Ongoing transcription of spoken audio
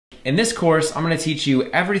In this course, I'm going to teach you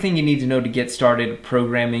everything you need to know to get started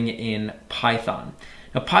programming in Python.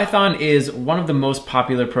 Now, Python is one of the most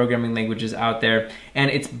popular programming languages out there,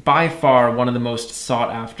 and it's by far one of the most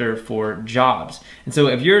sought after for jobs. And so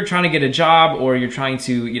if you're trying to get a job, or you're trying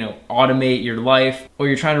to, automate your life, or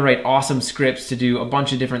you're trying to write awesome scripts to do a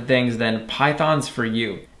bunch of different things, then Python's for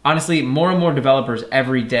you. Honestly, more and more developers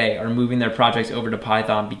every day are moving their projects over to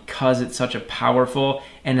Python because it's such a powerful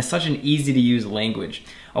and it's such an easy to use language.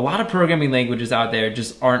 A lot of programming languages out there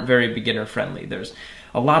just aren't very beginner friendly. There's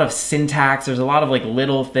a lot of syntax, there's a lot of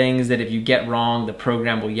little things that if you get wrong, the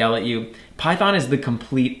program will yell at you. Python is the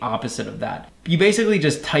complete opposite of that. You basically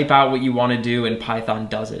just type out what you want to do and Python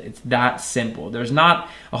does it. It's that simple. There's not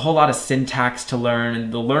a whole lot of syntax to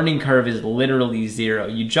learn. The learning curve is literally zero.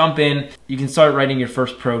 You jump in, you can start writing your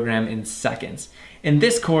first program in seconds. In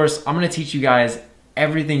this course, I'm going to teach you guys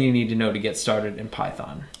everything you need to know to get started in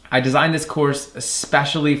Python. I designed this course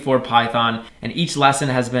especially for Python, and each lesson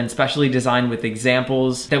has been specially designed with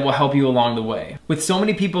examples that will help you along the way. With so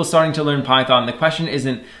many people starting to learn Python, the question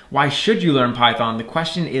isn't why should you learn Python? The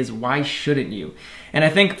question is why shouldn't you? And I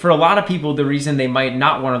think for a lot of people, the reason they might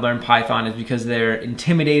not want to learn Python is because they're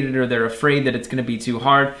intimidated or they're afraid that it's going to be too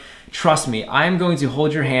hard. Trust me, I am going to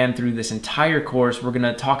hold your hand through this entire course. We're going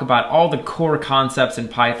to talk about all the core concepts in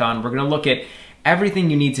Python. We're going to look at everything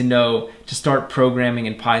you need to know to start programming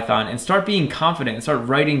in Python and start being confident and start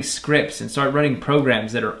writing scripts and start running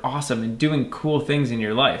programs that are awesome and doing cool things in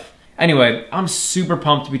your life. Anyway, I'm super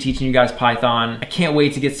pumped to be teaching you guys Python. I can't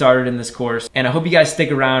wait to get started in this course, and I hope you guys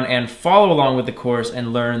stick around and follow along with the course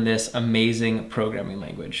and learn this amazing programming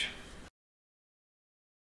language.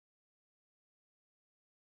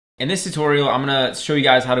 In this tutorial, I'm gonna show you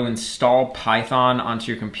guys how to install Python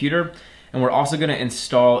onto your computer. And we're also going to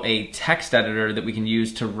install a text editor that we can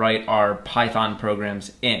use to write our Python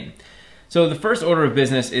programs in. So the first order of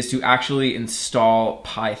business is to actually install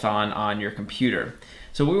Python on your computer.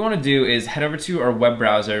 So what we want to do is head over to our web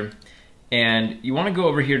browser, and you want to go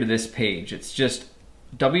over here to this page. It's just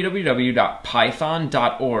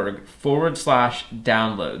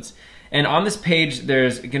www.python.org/downloads. And on this page,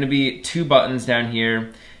 there's going to be two buttons down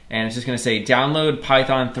here, and it's just going to say download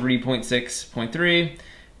Python 3.6.3.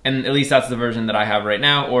 And at least that's the version that I have right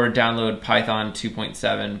now, or download Python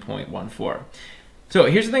 2.7.14. So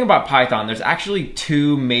here's the thing about Python. There's actually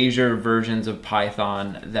two major versions of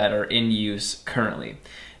Python that are in use currently.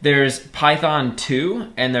 There's Python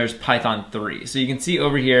 2 and there's Python 3. So you can see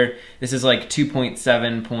over here, this is like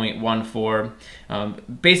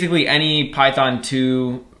 2.7.14. Basically any Python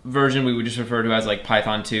 2 version we would just refer to as like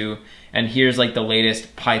Python 2, and here's like the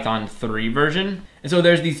latest Python 3 version. And so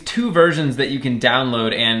there's these two versions that you can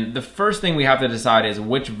download, and the first thing we have to decide is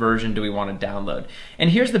which version do we want to download. And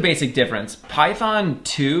here's the basic difference. Python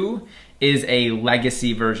 2 is a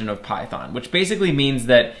legacy version of Python, which basically means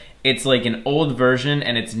that it's like an old version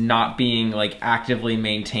and it's not being like actively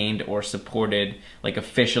maintained or supported like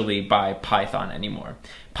officially by Python anymore.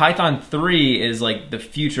 Python 3 is like the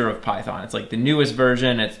future of Python. It's like the newest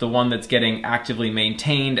version. It's the one that's getting actively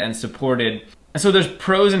maintained and supported. And so there's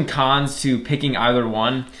pros and cons to picking either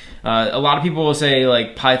one. A lot of people will say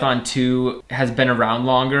like Python 2 has been around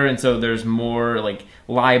longer, and so there's more like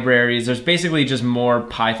libraries. There's basically just more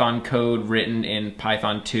Python code written in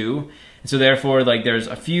Python 2. And so therefore, like there's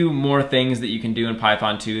a few more things that you can do in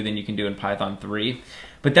Python 2 than you can do in Python 3.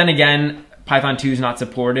 But then again, Python 2 is not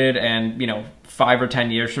supported, and 5 or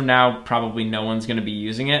 10 years from now, probably no one's going to be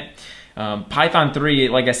using it. Python 3,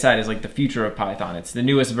 like I said, is like the future of Python. It's the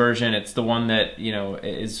newest version. It's the one that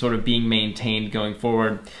is sort of being maintained going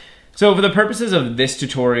forward. So for the purposes of this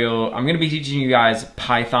tutorial, I'm going to be teaching you guys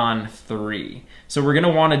Python 3. So we're going to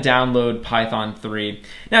want to download Python 3.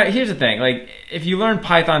 Now here's the thing, like if you learn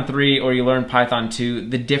Python 3 or you learn Python 2,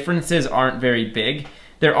 the differences aren't very big.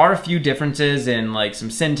 There are a few differences in like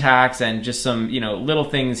some syntax and just some, little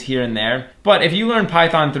things here and there. But if you learn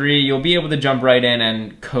Python 3, you'll be able to jump right in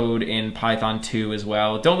and code in Python 2 as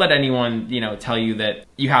well. Don't let anyone, tell you that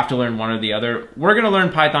you have to learn one or the other. We're gonna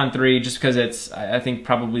learn Python 3 just because it's, I think,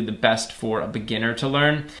 probably the best for a beginner to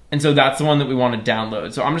learn. And so that's the one that we want to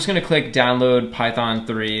download. So I'm just gonna click download Python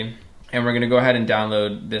 3, and we're gonna go ahead and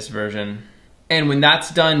download this version. And when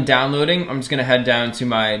that's done downloading, I'm just gonna head down to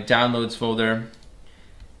my downloads folder.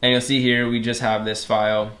 And you'll see here, we just have this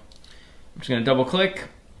file. I'm just gonna double click,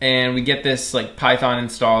 and we get this like Python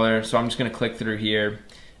installer. So I'm just gonna click through here,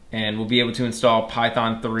 and we'll be able to install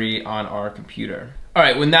Python 3 on our computer. All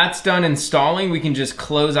right, when that's done installing, we can just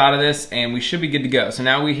close out of this and we should be good to go. So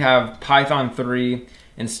now we have Python 3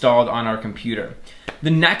 installed on our computer. The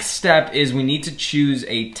next step is we need to choose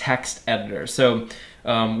a text editor. So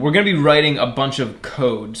we're going to be writing a bunch of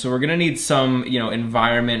code. So we're going to need some,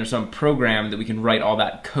 environment or some program that we can write all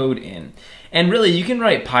that code in. And really, you can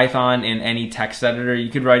write Python in any text editor. You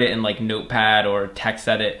could write it in like Notepad or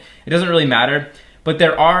TextEdit. It doesn't really matter. But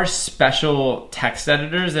there are special text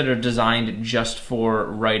editors that are designed just for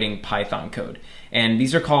writing Python code. And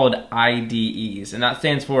these are called IDEs, and that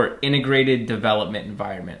stands for Integrated Development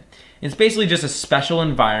Environment. It's basically just a special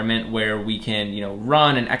environment where we can,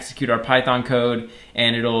 run and execute our Python code,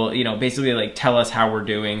 and it'll, basically like tell us how we're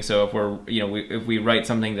doing. So if we're, if we write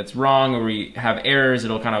something that's wrong or we have errors,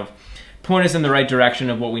 it'll kind of point us in the right direction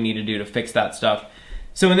of what we need to do to fix that stuff.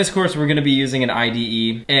 So in this course, we're going to be using an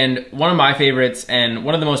IDE, and one of my favorites and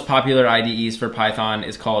one of the most popular IDEs for Python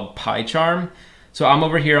is called PyCharm. So I'm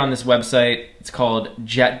over here on this website. It's called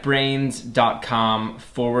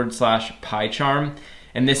jetbrains.com/PyCharm.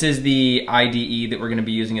 And this is the IDE that we're going to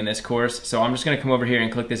be using in this course. So I'm just going to come over here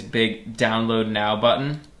and click this big download now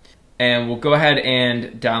button. And we'll go ahead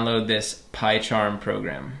and download this PyCharm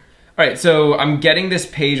program. All right, so I'm getting this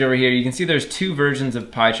page over here. You can see there's two versions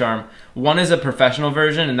of PyCharm. One is a professional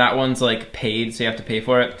version, and that one's like paid, so you have to pay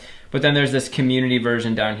for it. But then there's this community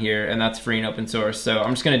version down here, and that's free and open source. So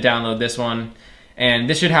I'm just going to download this one. And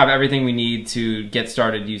this should have everything we need to get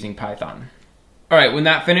started using Python. All right, when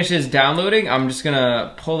that finishes downloading, I'm just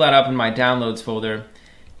gonna pull that up in my downloads folder.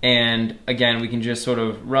 And again, we can just sort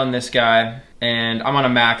of run this guy. And I'm on a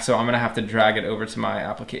Mac, so I'm gonna have to drag it over to my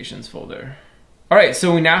applications folder. All right,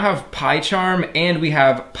 so we now have PyCharm and we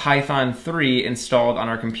have Python 3 installed on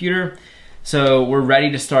our computer. So we're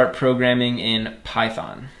ready to start programming in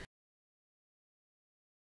Python.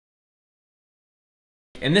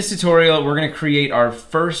 In this tutorial, we're going to create our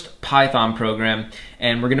first Python program,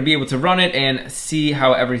 and we're going to be able to run it and see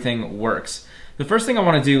how everything works. The first thing I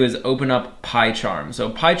want to do is open up PyCharm.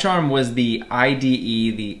 So PyCharm was the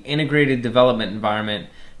IDE, the Integrated Development Environment,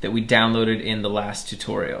 that we downloaded in the last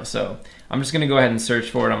tutorial. So I'm just going to go ahead and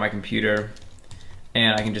search for it on my computer,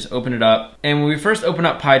 and I can just open it up. And when we first open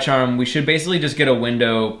up PyCharm, we should basically just get a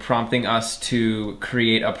window prompting us to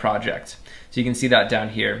create a project. So you can see that down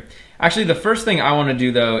here. Actually, the first thing I want to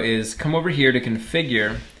do though is come over here to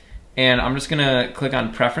configure, and I'm just gonna click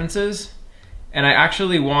on preferences, and I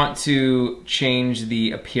actually want to change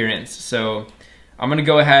the appearance. So I'm gonna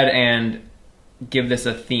go ahead and give this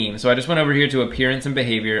a theme. So I just went over here to appearance and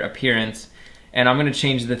behavior, appearance, and I'm gonna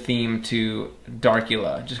change the theme to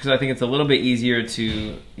Darkula, just because I think it's a little bit easier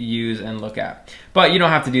to use and look at. But you don't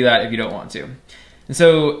have to do that if you don't want to. And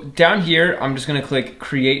so down here, I'm just gonna click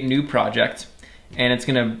create new project, and it's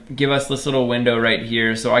gonna give us this little window right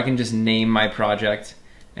here, so I can just name my project,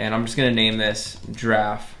 and I'm just gonna name this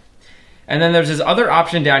Draft. And then there's this other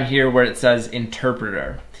option down here where it says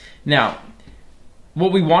interpreter. Now,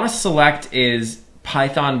 what we wanna select is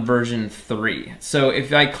Python version 3. So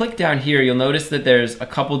if I click down here, you'll notice that there's a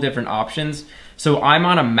couple different options. So I'm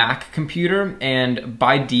on a Mac computer, and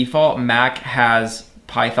by default, Mac has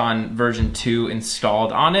Python version 2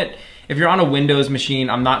 installed on it. If you're on a Windows machine,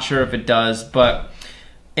 I'm not sure if it does, but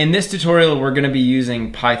in this tutorial, we're gonna be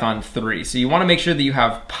using Python 3. So you wanna make sure that you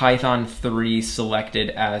have Python 3 selected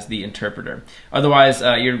as the interpreter. Otherwise,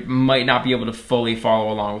 you might not be able to fully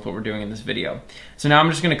follow along with what we're doing in this video. So now I'm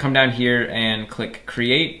just gonna come down here and click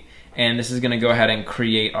create, and this is gonna go ahead and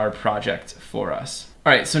create our project for us.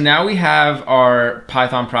 All right, so now we have our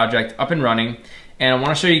Python project up and running, and I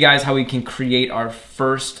wanna show you guys how we can create our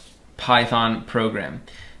first Python program.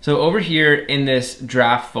 So over here in this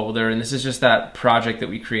draft folder, and this is just that project that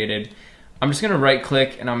we created, I'm just gonna right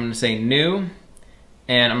click and I'm gonna say new,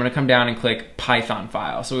 and I'm gonna come down and click Python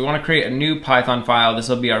file. So we wanna create a new Python file. This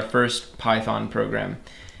will be our first Python program.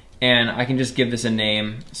 And I can just give this a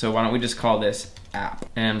name. So why don't we just call this app?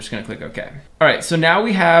 And I'm just gonna click OK. All right, so now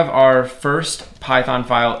we have our first Python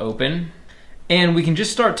file open, and we can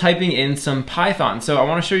just start typing in some Python. So I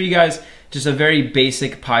wanna show you guys just a very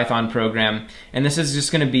basic Python program, and this is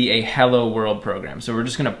just gonna be a hello world program. So we're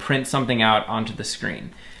just gonna print something out onto the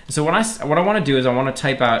screen. So what I wanna do is I wanna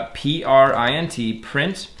type out print,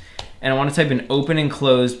 print, and I wanna type in open and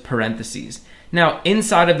close parentheses. Now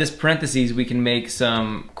inside of this parentheses, we can make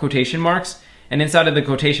some quotation marks, and inside of the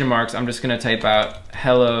quotation marks, I'm just gonna type out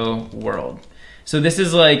hello world. So this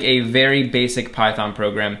is like a very basic Python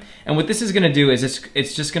program. And what this is gonna do is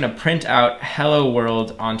it's just gonna print out hello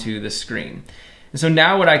world onto the screen. And so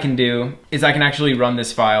now what I can do is I can actually run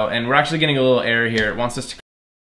this file, and we're actually getting a little error here. It wants us to